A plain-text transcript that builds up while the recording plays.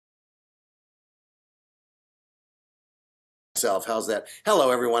itself. How's that?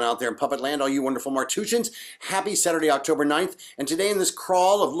 Hello, everyone out there in Puppet Land, all you wonderful Martusians. Happy Saturday, October 9th. And today in this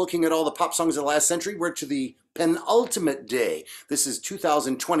crawl of looking at all the pop songs of the last century, we're to the penultimate day. This is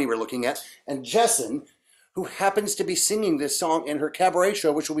 2020 we're looking at. And Jessen, who happens to be singing this song in her cabaret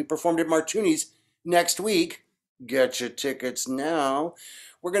show, which will be performed at Martuni's next week. Get your tickets now.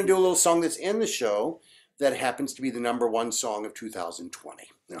 We're going to do a little song that's in the show that happens to be the #1 song of 2020.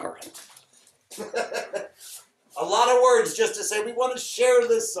 All right. A lot of words just to say we want to share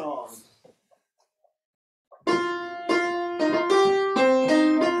this song.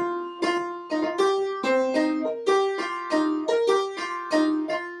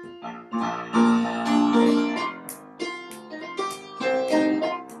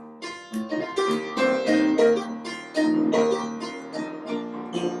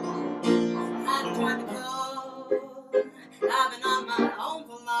 I've been on my own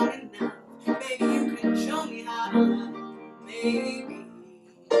for long enough. Maybe you can show me how to love. Maybe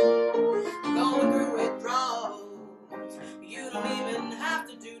going through withdrawals. You don't even have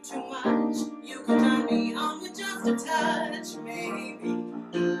to do too much. You can turn me on with just a touch. Maybe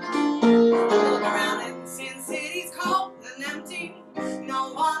look around and Sin City's cold and empty.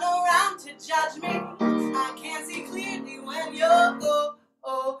 No one around to judge me. I can't see clearly when you're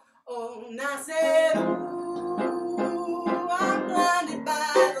and I said, ooh, I'm blinded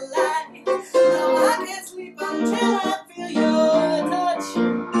by the light. No, I can't sleep until I feel your touch.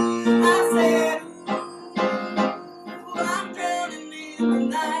 I said, ooh, I'm drowning in the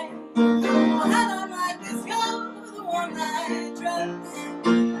night. No, heaven like this, you're the one I trust.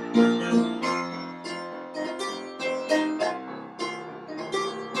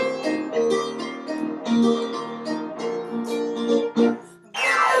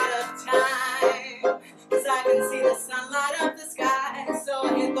 I can see the sun light up the sky, so I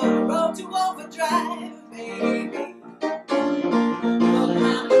hit the road to overdrive, baby. Look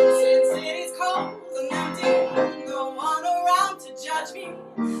around, Sin City's cold and empty. No one around to judge me.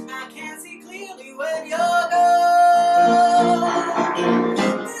 I can't see clearly when you're gone.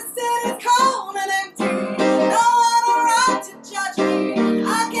 This city's cold and empty. No one around to judge me.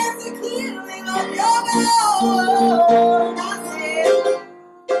 I can't see clearly when you're gone. I said,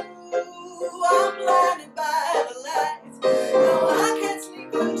 ooh, I'm blinded by the lights. No, I can't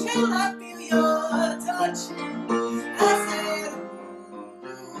sleep until I feel your touch. I said,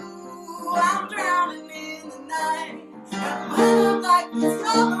 ooh, I'm drowning in the night. And when I'm like this,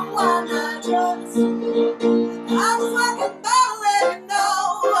 you're the one I trust. I was walking by to let you know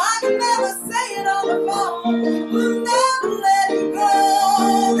I can never say it on the phone. We'll never let you go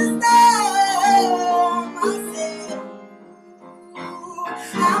this time. I said, ooh,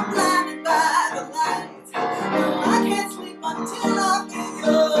 I'm blinded by the lights. No, I can't sleep until I feel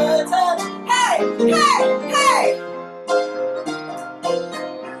your touch. Hey, hey, hey!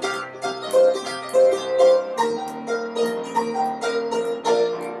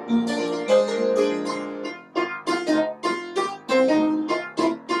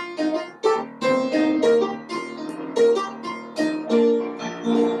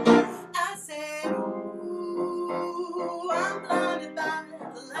 I said, ooh, I'm blinded by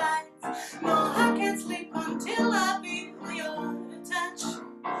the lights. No, I can't sleep until I feel your touch.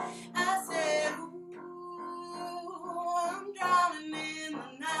 I said, ooh, I'm drowning in the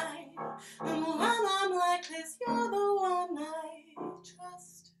night. And when I'm like this, you're the one I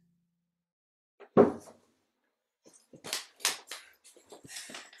trust.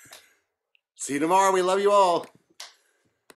 See you tomorrow. We love you all.